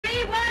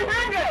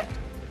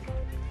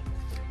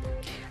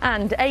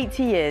And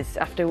 80 years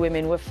after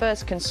women were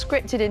first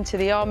conscripted into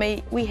the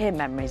army, we hear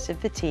memories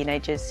of the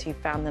teenagers who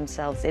found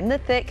themselves in the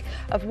thick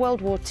of World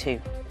War II.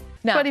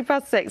 Now,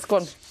 6, go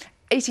on.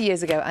 80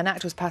 years ago, an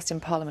act was passed in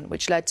Parliament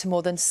which led to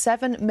more than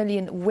 7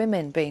 million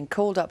women being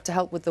called up to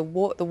help with the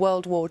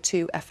World War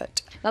II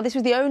effort. Now, this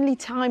was the only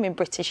time in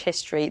British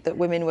history that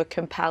women were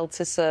compelled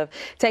to serve,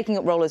 taking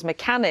up roles as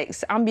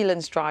mechanics,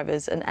 ambulance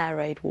drivers and air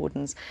raid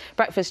wardens.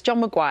 Breakfast John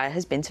Maguire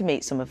has been to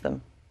meet some of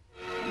them.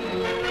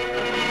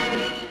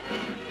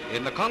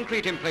 In the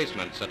concrete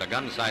emplacements at a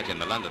gun site in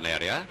the London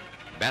area,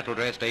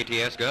 battle-dressed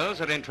ATS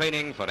girls are in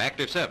training for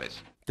active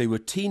service. They were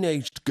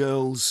teenaged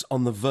girls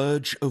on the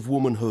verge of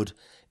womanhood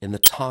in the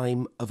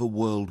time of a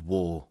world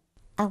war.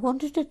 I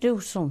wanted to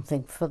do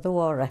something for the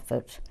war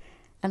effort,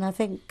 and I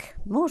think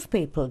most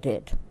people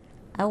did.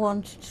 I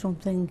wanted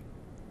something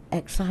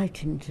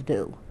exciting to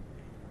do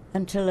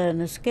and to learn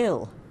a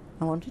skill.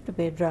 I wanted to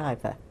be a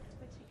driver.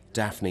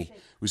 Daphne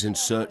was in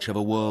search of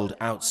a world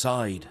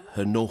outside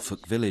her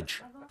Norfolk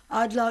village.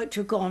 I'd like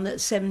to have gone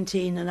at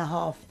 17 and a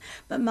half,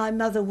 but my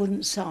mother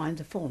wouldn't sign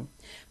the form.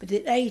 But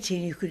at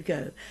 18 you could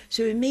go.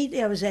 So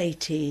immediately I was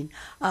 18,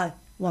 I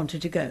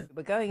wanted to go.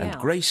 We're going And out.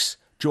 Grace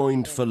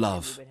joined for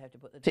love.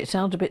 It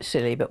sounds a bit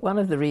silly, but one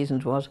of the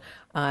reasons was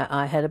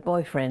I had a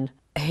boyfriend.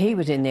 He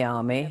was in the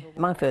army,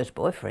 my first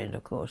boyfriend,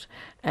 of course,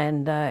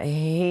 and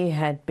he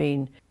had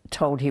been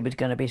told he was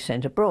going to be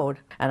sent abroad.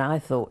 And I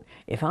thought,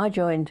 if I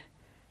joined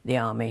the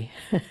army,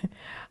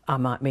 I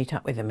might meet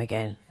up with him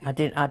again. I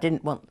didn't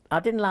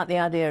like the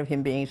idea of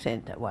him being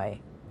sent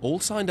away. All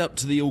signed up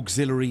to the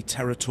Auxiliary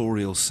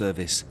Territorial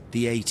Service,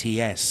 the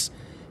ATS.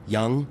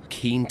 Young,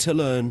 keen to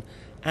learn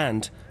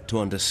and to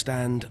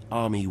understand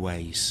army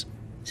ways.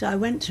 So I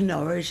went to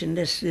Norwich,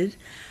 enlisted,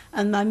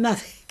 and my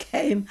mother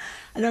came,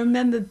 and I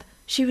remember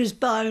she was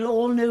buying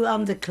all new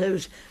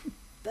underclothes,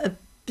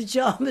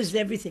 pyjamas and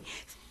everything.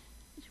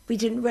 We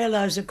didn't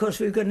realise, of course,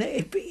 we were going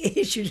to be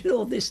issued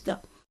all this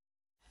stuff.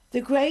 The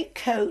great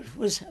coat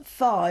was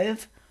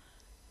 5,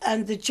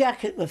 and the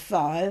jacket was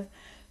 5,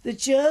 the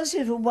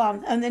jersey were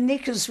 1, and the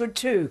knickers were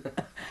 2.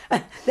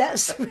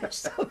 That's the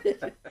rest of it.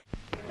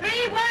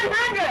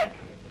 3100!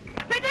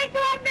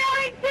 Predictable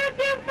bearing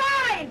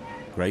 225!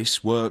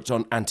 Grace worked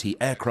on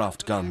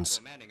anti-aircraft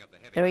guns.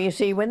 Now, you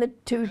see, when the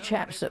two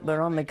chaps that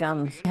were on the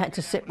guns had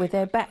to sit with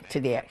their back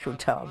to the actual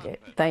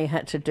target, they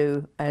had to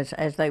do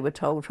as they were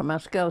told from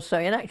us girls. So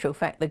in actual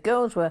fact, the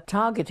girls were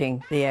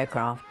targeting the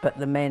aircraft, but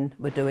the men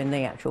were doing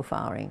the actual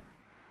firing.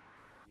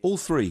 All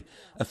three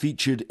are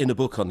featured in a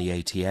book on the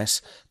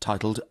ATS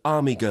titled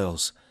Army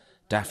Girls.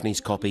 Daphne's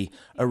copy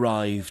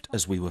arrived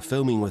as we were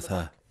filming with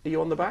her. Are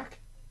you on the back?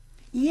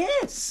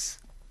 Yes.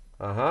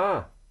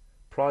 Aha.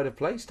 Pride of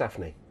place,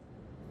 Daphne.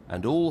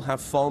 And all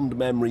have fond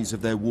memories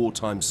of their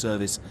wartime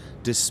service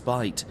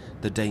despite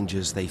the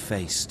dangers they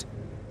faced.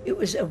 It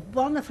was a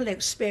wonderful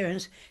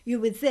experience. You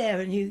were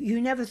there and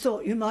you never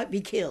thought you might be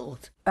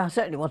killed. I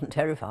certainly wasn't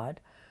terrified.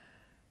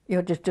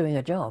 You're just doing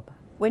a job.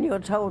 When you're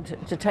told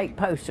to take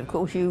post, of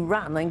course, you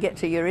run and get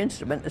to your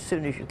instrument as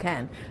soon as you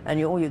can,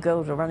 and all your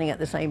girls are running at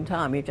the same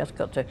time. You've just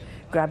got to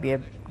grab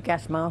your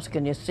gas mask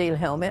and your steel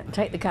helmet, and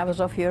take the covers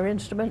off your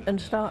instrument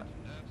and start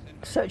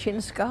searching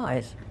the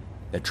skies.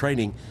 Their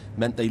training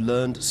meant they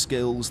learned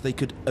skills they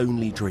could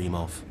only dream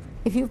of.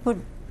 If you put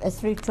a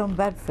 3-ton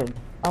Bedford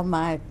on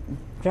my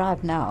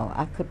drive now,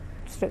 I could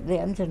strip the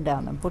engine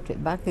down and put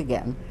it back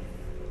again.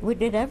 We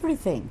did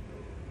everything.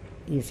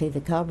 You see,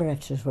 the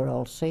carburettors were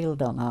all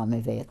sealed on army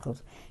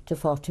vehicles to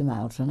 40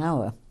 miles an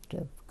hour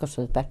because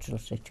of the petrol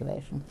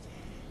situation.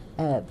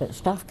 But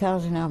staff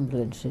cars and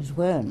ambulances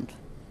weren't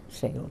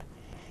sealed.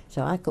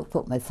 So I could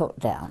put my foot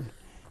down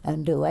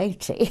and do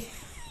 80.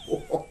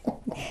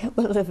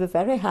 Well, they have a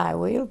very high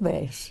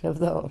wheelbase of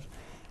those.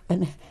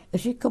 And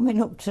as you're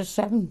coming up to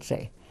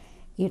 70,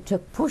 you had to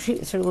push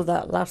it through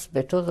that last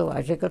bit,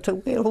 otherwise you got a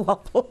wheel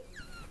wobble.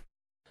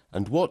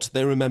 And what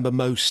they remember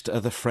most are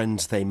the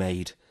friends they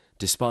made,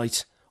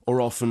 despite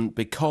or often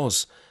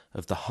because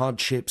of the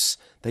hardships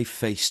they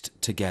faced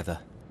together.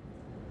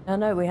 I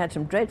know we had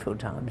some dreadful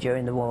times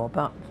during the war,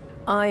 but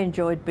I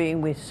enjoyed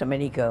being with so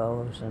many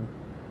girls, and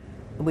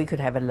we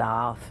could have a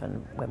laugh.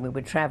 And when we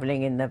were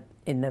travelling in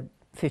the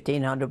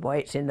 1500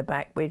 weights in the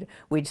back,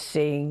 we'd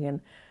sing, and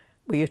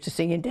we used to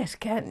sing in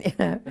Descant, you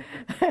know.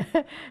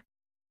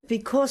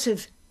 Because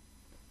of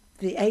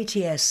the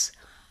ATS,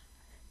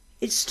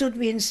 it stood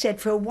me instead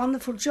for a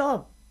wonderful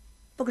job,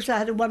 because I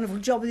had a wonderful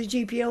job with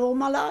the GPO all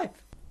my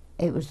life.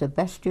 It was the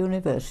best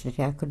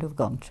university I could have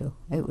gone to.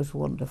 It was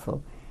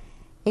wonderful.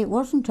 It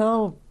wasn't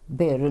all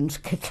beer and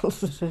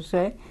skittles, as I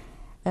say.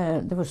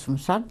 There were some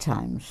sad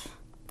times,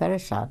 very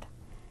sad.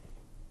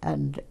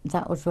 And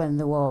that was when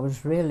the war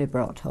was really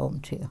brought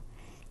home to you.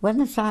 When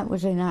the site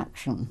was in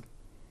action,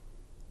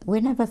 we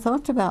never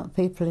thought about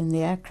people in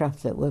the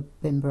aircraft that were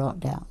being brought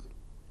down.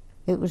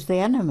 It was the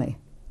enemy,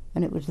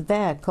 and it was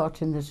there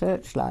caught in the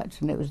searchlights,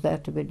 and it was there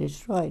to be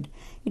destroyed.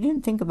 You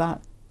didn't think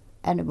about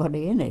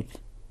anybody in it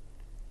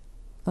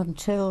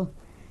until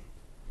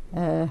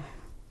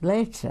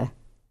later.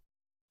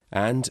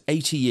 And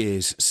 80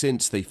 years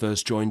since they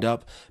first joined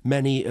up,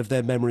 many of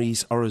their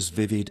memories are as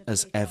vivid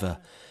as ever.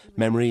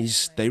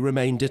 Memories they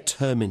remain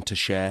determined to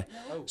share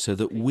so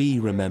that we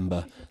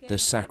remember the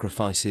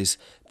sacrifices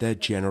their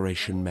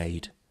generation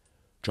made.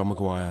 John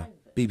Maguire,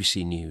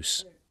 BBC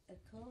News.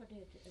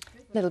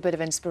 A little bit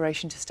of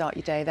inspiration to start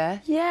your day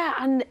there. Yeah,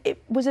 and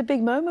it was a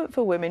big moment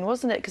for women,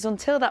 wasn't it? Because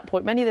until that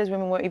point, many of those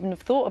women won't even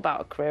have thought about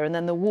a career, and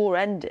then the war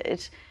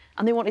ended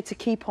and they wanted to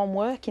keep on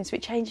working, so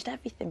it changed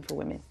everything for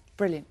women.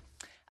 Brilliant.